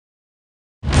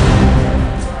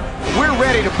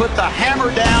ready to put the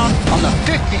hammer down on the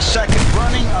 52nd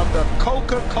running of the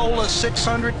Coca-Cola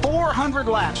 600. 400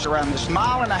 laps around this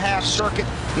mile-and-a-half circuit,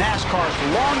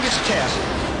 NASCAR's longest test.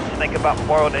 Think about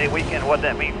Memorial Day weekend, what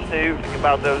that means too. Think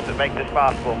about those that make this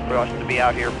possible for us to be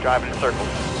out here driving in circles.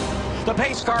 The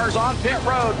pace cars on pit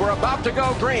road. We're about to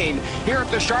go green. Here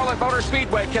at the Charlotte Motor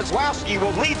Speedway, Keselowski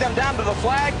will lead them down to the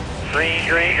flag. Green,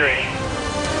 green, green.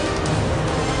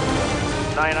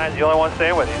 99's the only one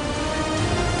staying with you.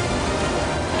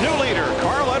 New leader,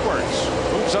 Carl Edwards,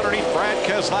 moves underneath Brad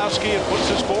Keselowski and puts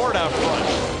his Ford out front.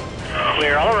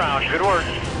 Clear all around. Good work.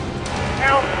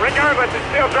 Well, regardless, it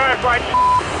still drives like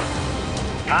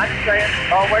I'm saying,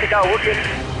 oh, way to go. We're good.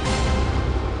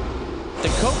 The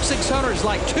Coke 600 is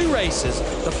like two races.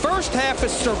 The first half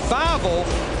is survival.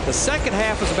 The second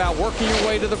half is about working your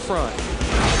way to the front.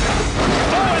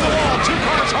 Oh, in the wall. Two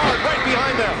cars hard right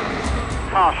behind them.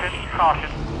 Caution, caution.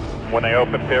 When they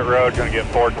open pit road, you're going to get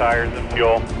 4 tires and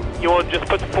fuel. You want to just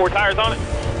put the 4 tires on it?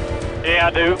 Yeah,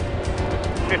 I do.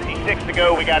 56 to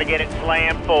go. We got to get it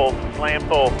slam full. Slam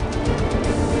full.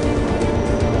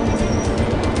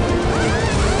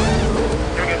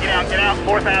 Here we go. Get out.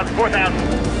 4,000,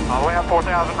 4,000. All the way up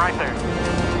 4,000 right there.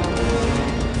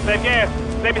 Save gas.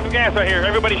 Save me some gas right here.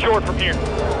 Everybody's short from here.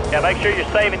 Yeah, make sure you're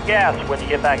saving gas when you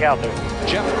get back out there.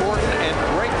 Jeff Gordon and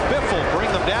Greg Biffle bring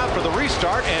them down for the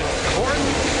restart, and Gordon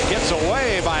gets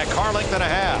away by a car length and a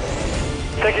half.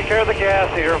 Taking care of the gas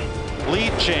here.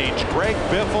 Lead change. Greg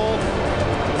Biffle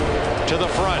to the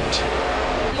front.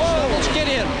 Whoa, let's get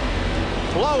in.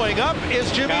 Blowing up is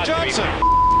Jimmy Johnson.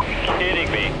 Kidding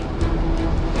me.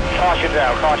 Caution's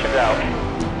out, caution's out.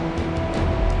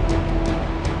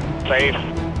 Safe.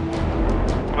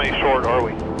 How many short are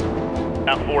we?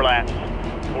 About 4 laps.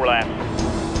 4 laps.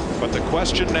 But the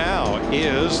question now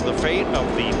is the fate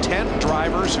of the 10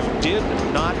 drivers who did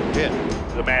not pit.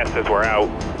 The math says we're out.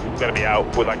 We're going to be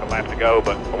out with like a lap to go,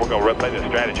 but we're going to replay this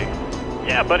strategy.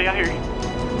 Yeah, buddy, I hear you.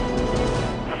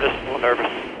 I'm just a little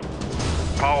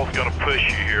nervous. Paul's going to push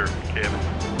you here, Kevin.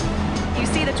 You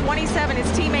see the 27, his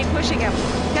teammate pushing him.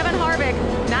 Kevin Harvick,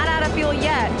 not out of fuel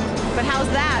yet, but how's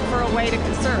that for a way to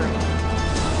conserve?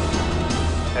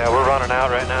 Yeah, we're running out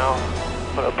right now.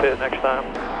 Put a pit next time.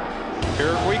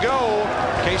 Here we go.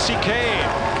 Casey Kane,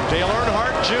 Dale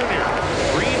Earnhardt Jr.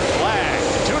 Green flag.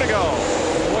 2 to go.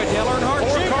 Boy, Dale Earnhardt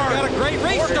Jr. got a great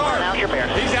restart.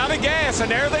 He's out of gas, and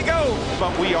there they go.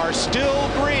 But we are still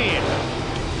green.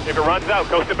 If it runs out,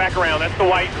 coast it back around. That's the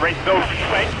white. Race is over.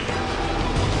 Right?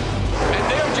 And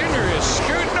Dale Jr. is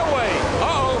scooting away.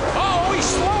 Uh-oh, he's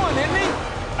slowing, isn't he?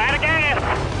 Out of gas.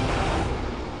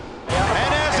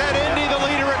 And as at Indy, the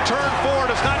leader at turn 4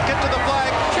 does not get to the flag.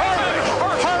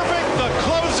 Harvick, the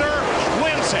closer,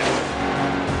 wins it.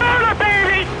 Murder,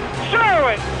 baby! Show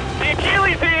it! The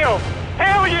Achilles heel!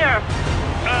 Hell yeah!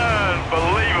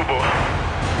 Unbelievable.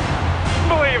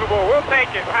 Unbelievable. We'll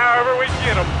take it however we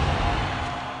get them.